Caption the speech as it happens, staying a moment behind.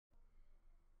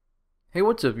Hey,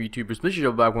 what's up YouTubers, Mr.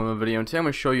 Joe back with another video, and today I'm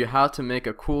going to show you how to make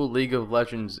a cool League of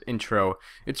Legends intro.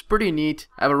 It's pretty neat.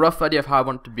 I have a rough idea of how I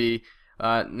want it to be.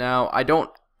 Now, I don't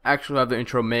actually have the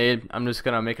intro made. I'm just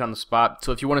going to make it on the spot.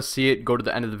 So if you want to see it, go to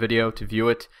the end of the video to view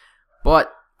it.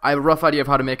 But I have a rough idea of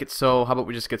how to make it, so how about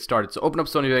we just get started. So open up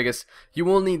Sony Vegas. You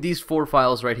will need these 4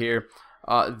 files right here.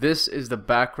 This is the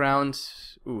background.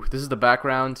 This is the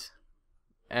background.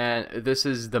 And this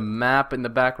is the map in the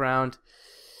background.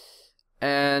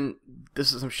 And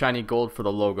this is some shiny gold for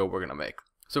the logo we're gonna make.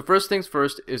 So first things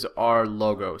first is our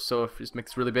logo. So if this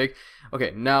makes it really big.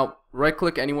 Okay, now right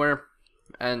click anywhere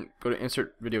and go to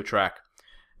insert video track.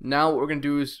 Now what we're gonna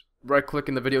do is right click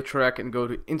in the video track and go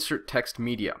to insert text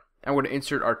media. And we're gonna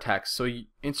insert our text. So you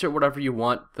insert whatever you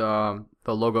want the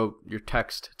logo, your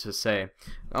text to say.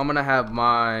 I'm gonna have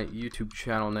my YouTube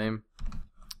channel name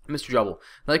Mr. Jubble.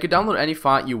 Now you can download any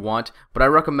font you want, but I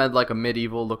recommend like a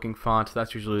medieval looking font.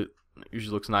 That's usually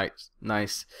looks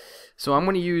nice. So I'm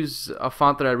going to use a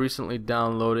font that I recently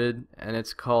downloaded, and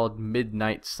it's called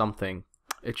Midnight something.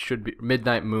 It should be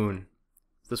Midnight Moon.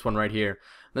 This one right here.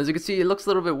 And as you can see, it looks a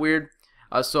little bit weird.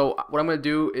 So what I'm going to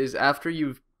do is after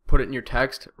you've put it in your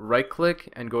text, right click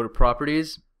and go to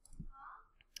properties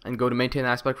and go to maintain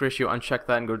aspect ratio, uncheck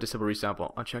that, and go to disable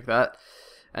resample, uncheck that.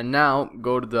 And now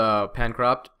go to the pan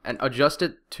cropped and adjust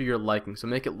it to your liking. So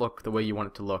make it look the way you want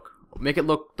it to look. Make it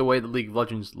look the way the League of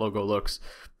Legends logo looks.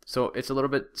 So it's a little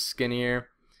bit skinnier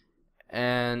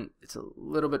and it's a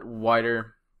little bit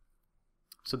wider.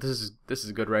 So this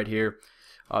is good right here.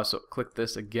 So click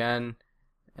this again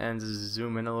and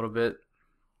zoom in a little bit.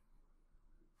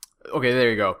 Okay,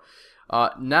 there you go.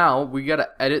 Now we gotta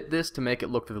edit this to make it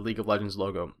look like the League of Legends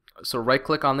logo. So right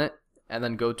click on it and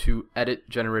then go to edit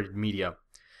generated media.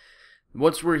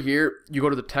 Once we're here, you go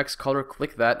to the text color,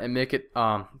 click that, and make it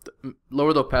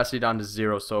lower the opacity down to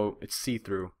 0 so it's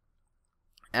see-through.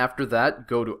 After that,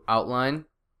 go to outline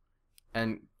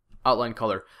and outline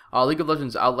color. League of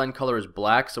Legends outline color is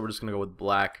black, so we're just gonna go with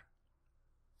black.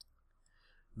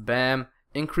 Bam.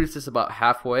 Increase this about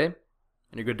halfway, and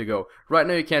you're good to go. Right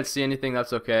now you can't see anything.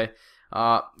 That's okay.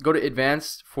 Go to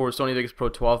advanced for Sony Vegas Pro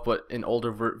 12, but in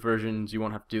older versions you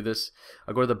won't have to do this.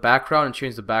 Go to the background and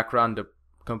change the background to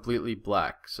completely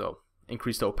black, so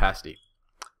increase the opacity.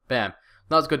 Bam.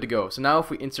 Now it's good to go. So now if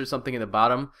we insert something in the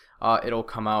bottom, it'll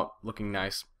come out looking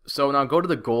nice. So now go to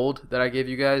the gold that I gave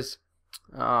you guys.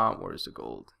 Where's the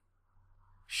gold?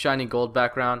 Shiny gold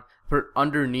background. Put it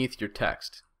underneath your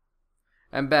text,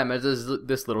 and bam, there's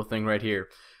this little thing right here.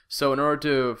 So in order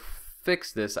to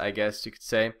fix this, I guess you could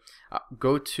say,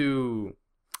 go to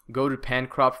pan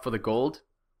crop for the gold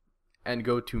and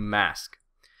go to mask.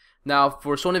 Now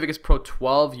for Sony Vegas Pro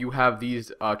 12 you have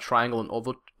these triangle and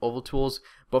oval tools,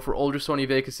 but for older Sony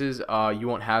Vegases you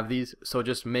won't have these, so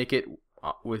just make it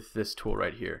with this tool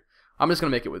right here. I'm just gonna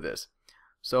make it with this.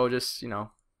 So just, you know,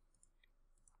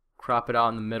 crop it out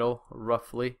in the middle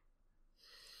roughly.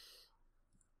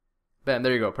 Bam,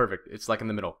 there you go, perfect. It's like in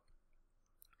the middle.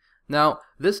 Now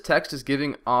this text is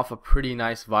giving off a pretty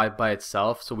nice vibe by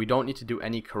itself, so we don't need to do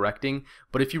any correcting,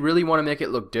 but if you really want to make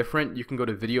it look different, you can go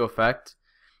to video effect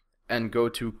and go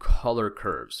to color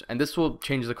curves, and this will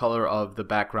change the color of the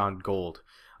background gold.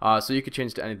 So you could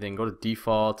change to anything. Go to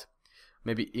default,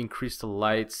 maybe increase the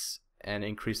lights and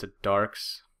increase the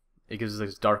darks. It gives us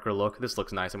this darker look. This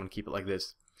looks nice. I'm gonna keep it like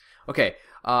this. Okay,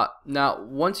 now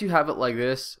once you have it like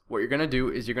this, what you're gonna do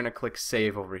is you're gonna click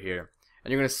save over here,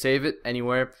 and you're gonna save it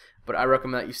anywhere, but I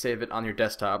recommend that you save it on your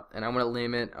desktop, and I'm gonna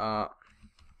name it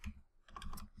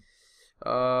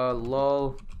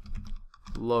lol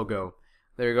logo.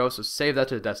 There you go. So save that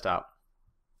to the desktop.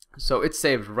 So it's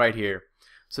saved right here.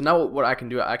 So now what I can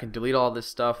do, I can delete all this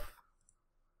stuff,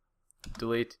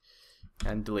 delete,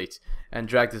 and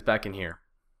drag this back in here,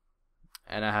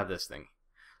 and I have this thing.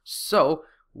 So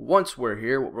once we're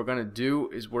here, what we're gonna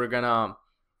do is we're gonna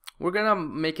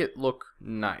make it look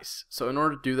nice. So in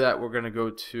order to do that, we're gonna go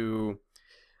to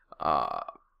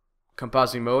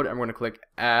compositing mode, and we're gonna click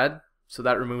add. So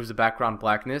that removes the background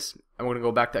blackness, and we're gonna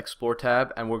go back to explore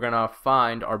tab, and we're gonna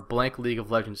find our blank League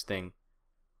of Legends thing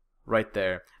right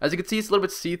there. As you can see, it's a little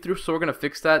bit see-through, so we're gonna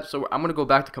fix that. So I'm gonna go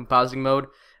back to compositing mode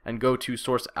and go to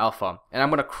source alpha, and I'm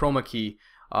gonna chroma key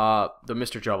the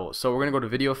Mr. Jubble. So we're gonna go to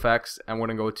video effects, and we're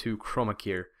gonna go to chroma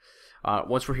key here.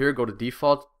 Once we're here, go to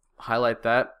default, highlight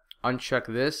that, uncheck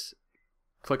this,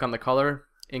 click on the color,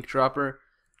 ink dropper,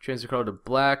 change the color to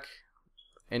black,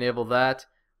 enable that.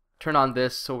 Turn on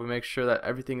this so we make sure that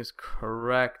everything is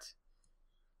correct.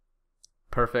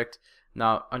 Perfect.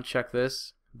 Now uncheck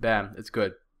this. Bam, it's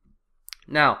good.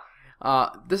 Now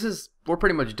we're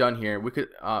pretty much done here. We could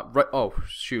oh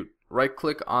shoot, right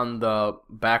click on the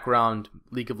background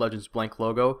League of Legends blank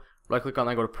logo, right click on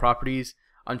that, go to properties,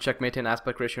 uncheck maintain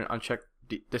aspect ratio, and uncheck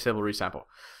disable resample.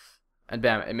 And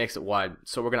bam, it makes it wide.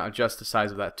 So we're going to adjust the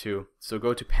size of that too. So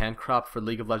go to pan crop for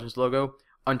League of Legends logo,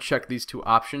 uncheck these two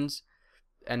options,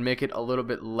 and make it a little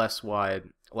bit less wide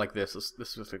like this.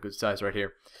 This is a good size right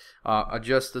here.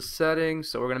 Adjust the settings.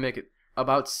 So we're going to make it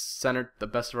about centered the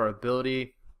best of our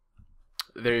ability.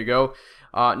 There you go.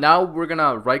 Now we're going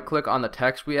to right click on the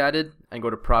text we added and go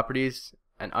to properties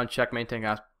and uncheck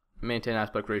maintain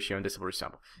aspect ratio and disable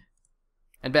resample.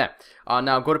 And bam.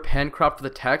 Now go to pan crop for the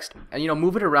text and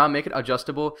move it around, make it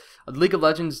adjustable. League of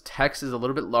Legends text is a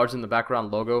little bit larger than the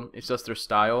background logo. It's just their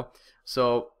style.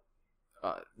 So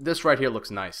this right here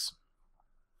looks nice.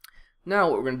 Now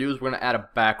what we're going to do is we're going to add a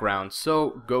background.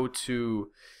 So go to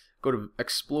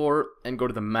explore and go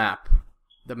to the map.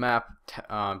 The map,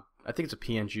 I think it's a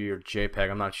PNG or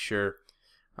JPEG, I'm not sure.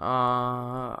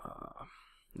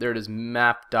 There it is,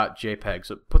 map.jpg.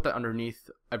 So put that underneath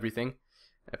everything.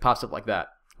 It pops up like that.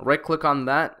 Right click on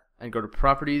that and go to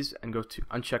properties and go to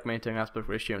uncheck maintain aspect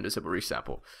ratio and disable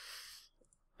resample.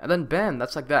 And then bam,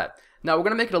 that's like that. Now we're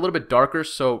going to make it a little bit darker,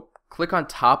 so click on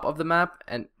top of the map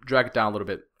and drag it down a little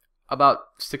bit,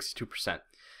 about 62%.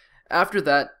 After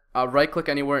that, right click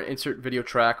anywhere and insert video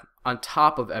track on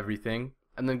top of everything,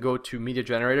 and then go to media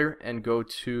generator and go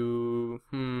to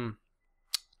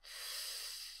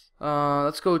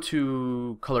let's go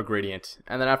to color gradient,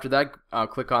 and then after that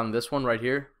click on this one right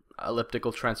here,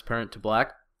 elliptical transparent to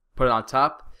black, put it on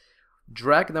top,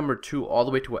 drag number 2 all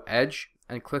the way to an edge,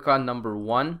 and click on number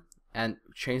 1 and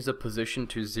change the position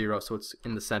to 0 so it's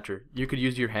in the center. You could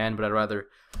use your hand, but I'd rather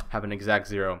have an exact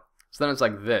 0. So then it's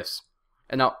like this.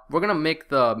 And now we're gonna make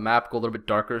the map go a little bit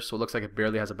darker so it looks like it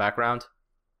barely has a background.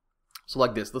 So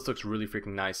like this looks really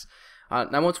freaking nice.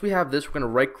 Now once we have this, we're gonna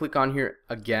right click on here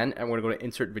again and we're gonna go to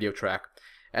insert video track.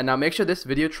 And now make sure this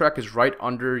video track is right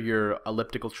under your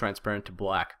elliptical transparent to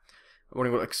black. We're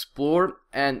gonna go to explore,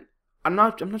 and I'm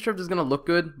not sure if this is gonna look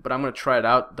good, but I'm gonna try it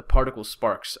out. The particle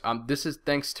sparks. This is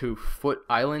thanks to Foot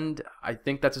Island, I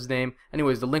think that's his name.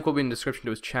 Anyways, the link will be in the description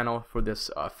to his channel for this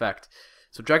effect.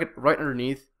 So drag it right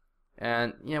underneath,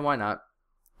 and yeah, why not?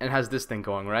 And it has this thing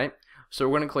going, right? So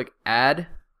we're gonna click add.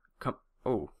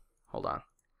 Oh, hold on.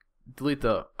 Delete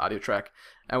the audio track,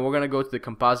 and we're gonna go to the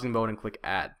compositing mode and click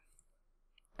add.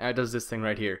 And it does this thing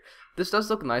right here. This does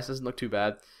look nice. Doesn't look too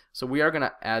bad. So we are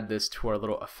gonna add this to our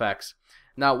little effects.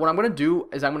 Now what I'm going to do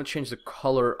is I'm going to change the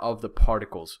color of the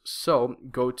particles. So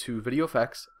go to video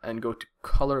effects and go to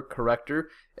color corrector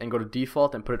and go to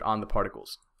default and put it on the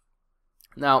particles.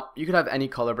 Now you could have any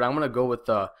color, but I'm going to go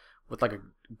with like a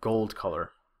gold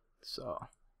color. So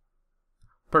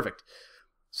perfect.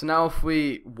 So now if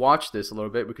we watch this a little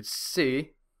bit, we could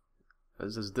see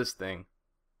this is this thing.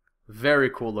 Very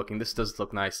cool looking. This does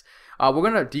look nice. We're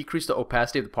going to decrease the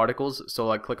opacity of the particles. So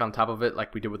like click on top of it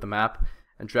like we did with the map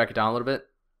and drag it down a little bit.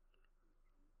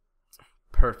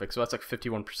 Perfect. So that's like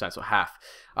 51%, so half.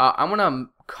 I'm gonna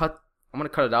cut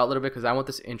it out a little bit because I want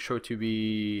this intro to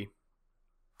be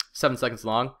 7 seconds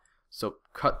long. So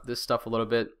cut this stuff a little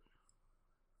bit.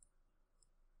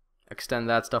 Extend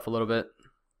that stuff a little bit.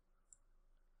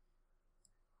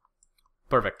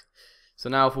 Perfect. So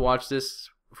now if we watch this,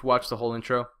 if we watch the whole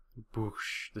intro,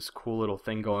 boosh, this cool little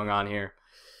thing going on here.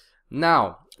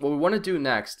 Now, what we want to do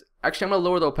next, actually I'm going to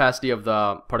lower the opacity of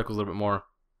the particles a little bit more.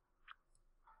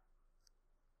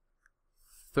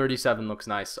 37 looks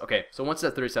nice. Okay, so once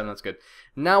it's at 37, that's good.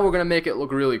 Now we're going to make it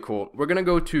look really cool. We're going to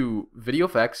go to video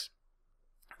effects,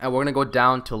 and we're going to go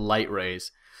down to light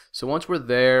rays. So once we're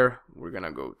there, we're going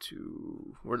to go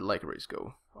to, where did light rays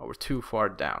go? Oh, we're too far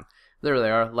down. There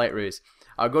they are, light rays.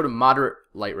 I'll go to moderate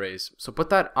light rays. So put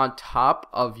that on top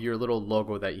of your little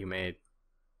logo that you made,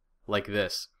 like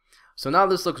this. So now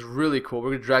this looks really cool.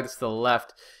 We're going to drag this to the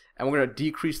left, and we're going to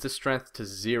decrease the strength to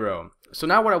 0. So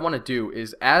now what I want to do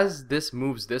is, as this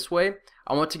moves this way,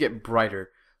 I want it to get brighter.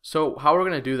 So how we're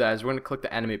going to do that is we're going to click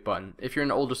the animate button. If you're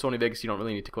in an older Sony Vegas, you don't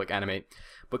really need to click animate,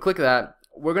 but click that.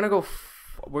 We're going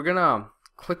to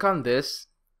click on this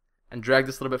and drag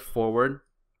this a little bit forward,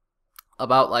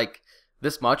 about like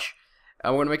this much,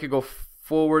 and we're going to make it go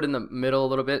forward in the middle a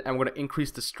little bit, and we're going to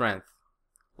increase the strength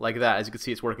like that. As you can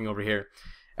see, it's working over here.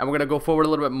 And we're going to go forward a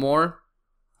little bit more,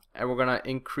 and we're going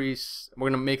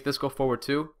to make this go forward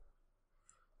too.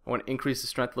 We're going to increase the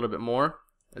strength a little bit more.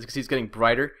 As you can see, it's getting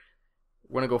brighter.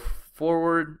 We're going to go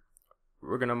forward.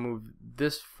 We're going to move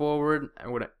this forward,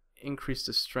 and we're going to increase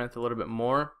the strength a little bit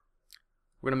more.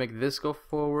 We're going to make this go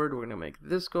forward. We're going to make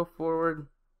this go forward.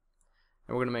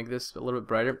 And we're going to make this a little bit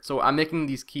brighter. So I'm making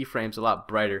these keyframes a lot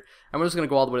brighter. And we're just going to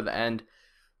go all the way to the end.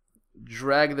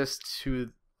 Drag this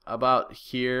to about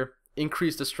here,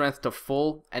 increase the strength to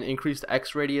full, and increase the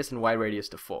X radius and Y radius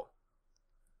to full.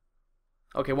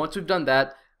 Okay, once we've done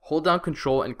that, hold down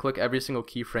Control and click every single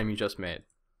keyframe you just made.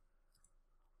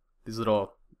 These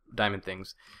little diamond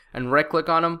things. And right click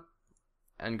on them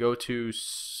and go to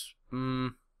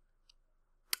smooth.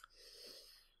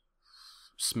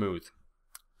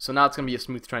 So now it's going to be a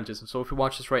smooth transition. So if we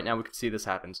watch this right now, we can see this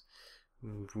happens.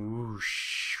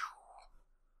 Whoosh.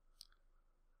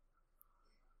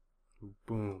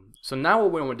 Boom. So now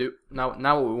what we want to do now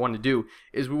what we want to do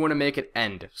is we want to make it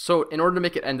end. So in order to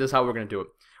make it end, this is how we're going to do it.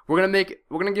 We're going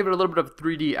to give it a little bit of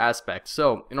 3D aspect.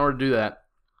 So in order to do that,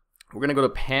 we're going to go to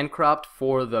pan cropped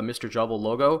for the Mr. Jubble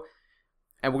logo,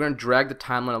 and we're going to drag the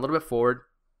timeline a little bit forward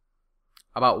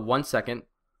about 1 second,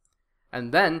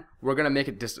 and then we're going to make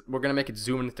it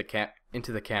zoom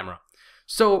into the camera.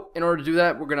 So in order to do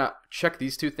that, we're going to check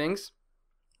these two things,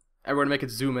 and we're going to make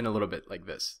it zoom in a little bit like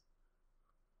this.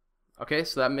 Okay,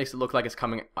 so that makes it look like it's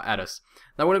coming at us.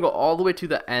 Now we're going to go all the way to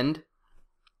the end.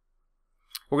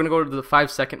 We're going to go to the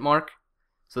 5-second mark.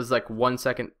 So it's like 1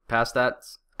 second past that.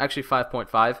 It's actually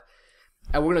 5.5.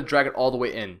 And we're going to drag it all the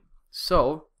way in.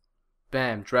 So,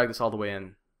 bam, drag this all the way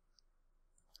in.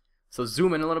 So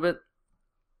zoom in a little bit.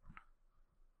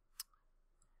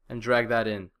 And drag that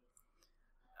in.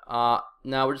 Now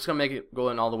we're just going to make it go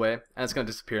in all the way. And it's going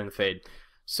to disappear in the fade.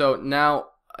 So now,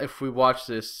 if we watch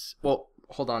this, well,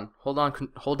 hold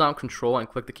down Control and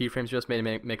click the keyframes you just made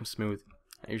and make them smooth.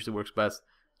 It usually works best.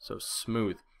 So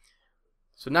smooth.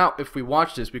 So now if we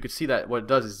watch this, we could see that what it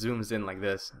does is zooms in like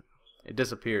this. It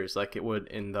disappears like it would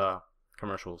in the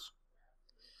commercials.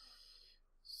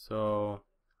 So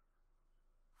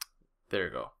there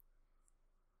you go.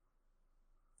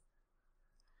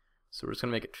 So we're just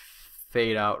gonna make it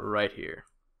fade out right here.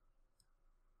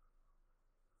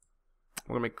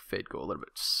 We're gonna make fade go a little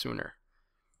bit sooner.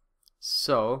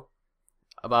 So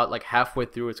about like halfway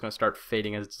through, it's gonna start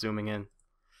fading as it's zooming in.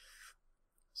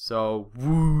 So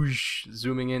whoosh,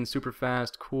 zooming in super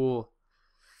fast, cool.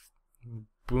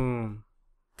 Boom,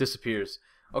 disappears.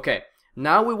 Okay,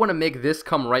 now we want to make this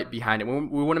come right behind it.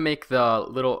 We want to make the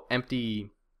little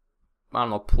empty, I don't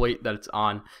know, plate that it's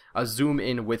on, zoom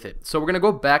in with it. So we're gonna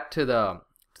go back to the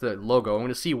logo. I'm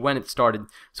gonna see when it started.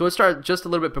 So it started just a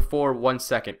little bit before 1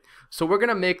 second. So we're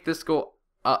gonna make this go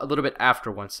a little bit after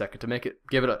 1 second to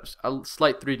give it a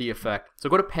slight 3D effect. So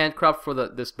go to pan crop for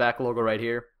this back logo right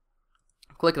here.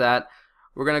 Click that.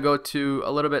 We're gonna go to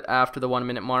a little bit after the 1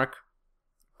 minute mark.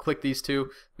 Click these two,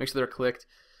 make sure they're clicked,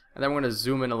 and then we're gonna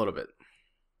zoom in a little bit.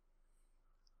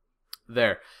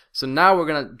 There. So now we're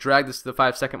gonna drag this to the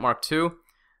 5-second mark too,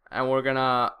 and we're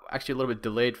gonna actually a little bit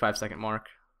delayed 5-second mark.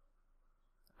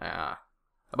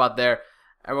 About there,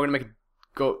 and we're gonna make it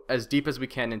go as deep as we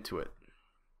can into it.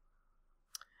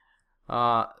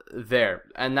 There.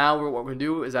 And now what we're going to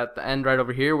do is at the end right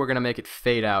over here, we're going to make it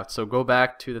fade out. So go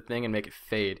back to the thing and make it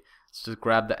fade. Let's just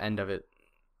grab the end of it.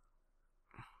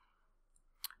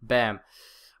 Bam.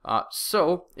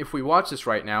 So if we watch this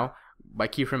right now, by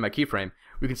keyframe,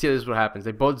 we can see this is what happens.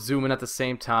 They both zoom in at the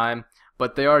same time,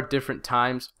 but they are different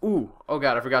times. Ooh, oh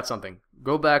god, I forgot something.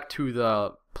 Go back to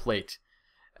the plate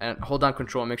and hold down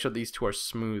Control and make sure these two are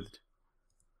smoothed.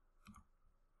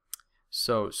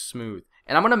 So smooth.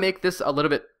 And I'm going to make this a little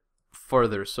bit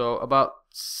further, so about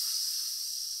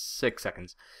 6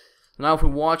 seconds. Now if we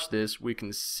watch this, we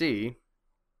can see,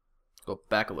 go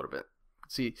back a little bit,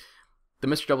 see the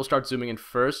Mr. Double starts zooming in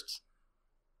first.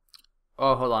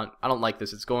 Oh, hold on, I don't like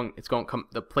this,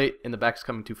 the plate in the back is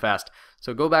coming too fast.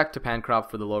 So go back to pan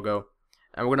crop for the logo,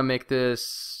 and we're going to make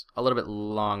this a little bit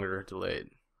longer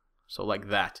delayed. So like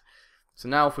that. So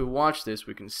now if we watch this,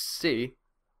 we can see,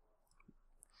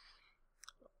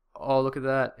 oh, look at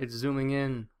that. It's zooming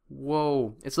in.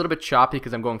 Whoa. It's a little bit choppy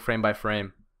because I'm going frame by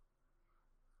frame.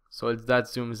 So that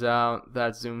zooms out.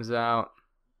 That zooms out.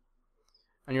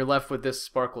 And you're left with this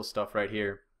sparkle stuff right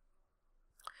here.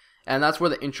 And that's where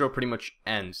the intro pretty much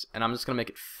ends. And I'm just going to make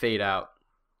it fade out.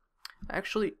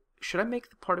 Actually, should I make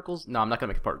the particles? No, I'm not going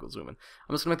to make the particles zoom in.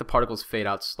 I'm just going to make the particles fade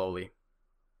out slowly.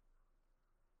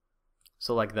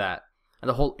 So like that. And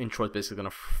the whole intro is basically going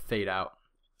to fade out.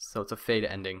 So it's a fade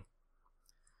ending.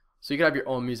 So you can have your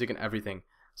own music and everything.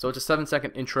 So it's a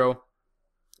 7-second intro,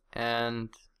 and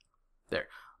there.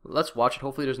 Let's watch it.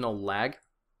 Hopefully there's no lag.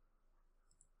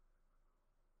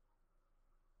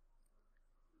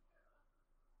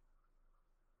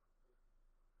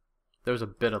 There's a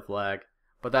bit of lag,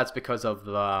 but that's because of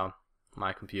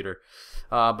my computer.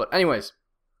 But anyways,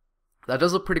 that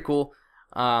does look pretty cool.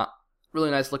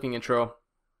 Really nice looking intro.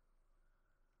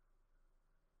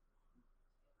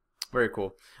 Very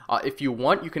cool. If you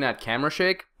want, you can add camera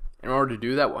shake. In order to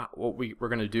do that, what we're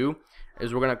going to do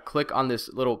is we're going to click on this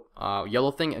little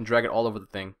yellow thing and drag it all over the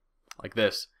thing like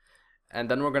this. And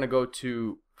then we're going to go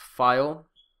to File,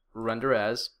 Render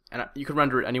As, and you can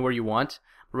render it anywhere you want.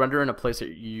 Render in a place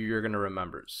that you're going to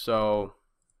remember. So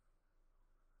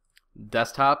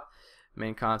Desktop,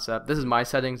 Main Concept. This is my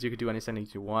settings. You could do any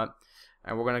settings you want.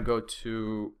 And we're going to go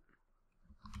to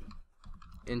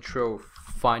Intro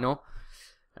Final,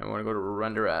 and we're going to go to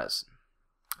Render As.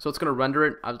 So it's going to render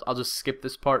it. I'll just skip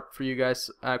this part for you guys.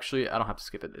 Actually, I don't have to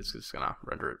skip it. It's just going to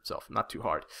render it itself. Not too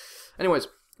hard. Anyways,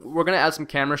 we're going to add some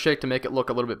camera shake to make it look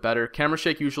a little bit better. Camera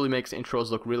shake usually makes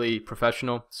intros look really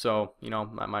professional, so, you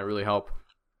know, that might really help.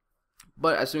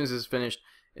 But as soon as it's finished,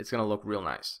 it's going to look real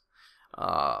nice.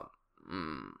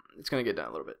 It's going to get done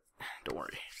a little bit. Don't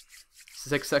worry.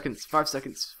 6 seconds, 5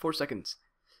 seconds, 4 seconds.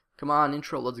 Come on,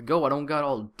 intro, let's go. I don't got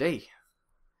all day.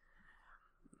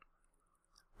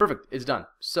 Perfect, it's done.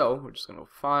 So we're just going to go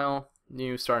File,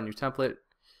 New, Start a new template.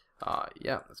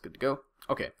 Yeah, that's good to go.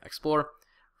 Okay, Explore,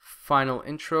 Final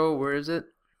Intro. Where is it?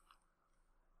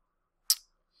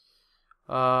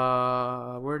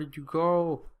 Where did you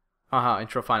go?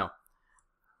 Intro Final.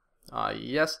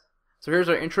 Yes. So here's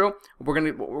our intro. What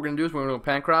we're gonna do is we're gonna go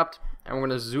pan cropped, and we're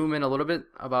gonna zoom in a little bit,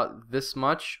 about this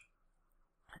much,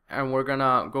 and we're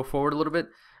gonna go forward a little bit,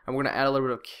 and we're gonna add a little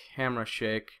bit of camera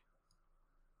shake.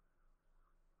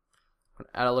 We're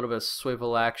gonna add a little bit of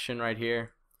swivel action right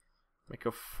here. Make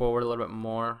it forward a little bit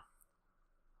more.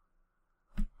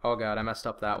 Oh god, I messed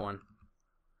up that one.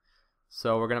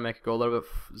 So we're gonna make it go a little bit,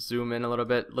 zoom in a little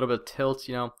bit of tilt.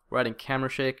 You know, we're adding camera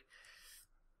shake.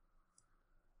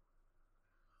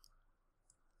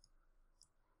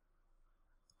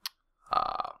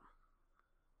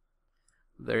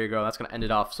 There you go. That's going to end it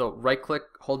off. So right click,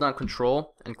 hold down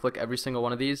Control, and click every single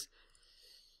one of these,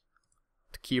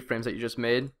 the keyframes that you just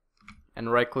made,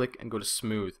 and right click and go to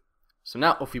Smooth. So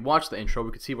now if we watch the intro, we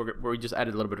can see where we just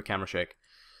added a little bit of camera shake.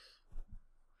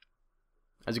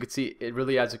 As you can see, it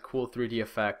really adds a cool 3D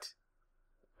effect.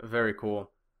 Very cool.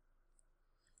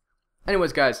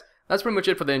 Anyways guys, that's pretty much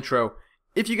it for the intro.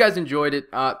 If you guys enjoyed it,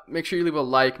 make sure you leave a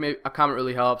like. Maybe a comment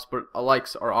really helps, but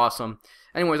likes are awesome.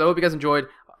 Anyways, I hope you guys enjoyed.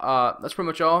 That's pretty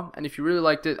much all, and if you really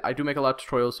liked it, I do make a lot of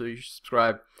tutorials, so you should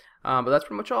subscribe. But that's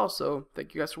pretty much all, so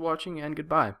thank you guys for watching, and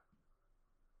goodbye.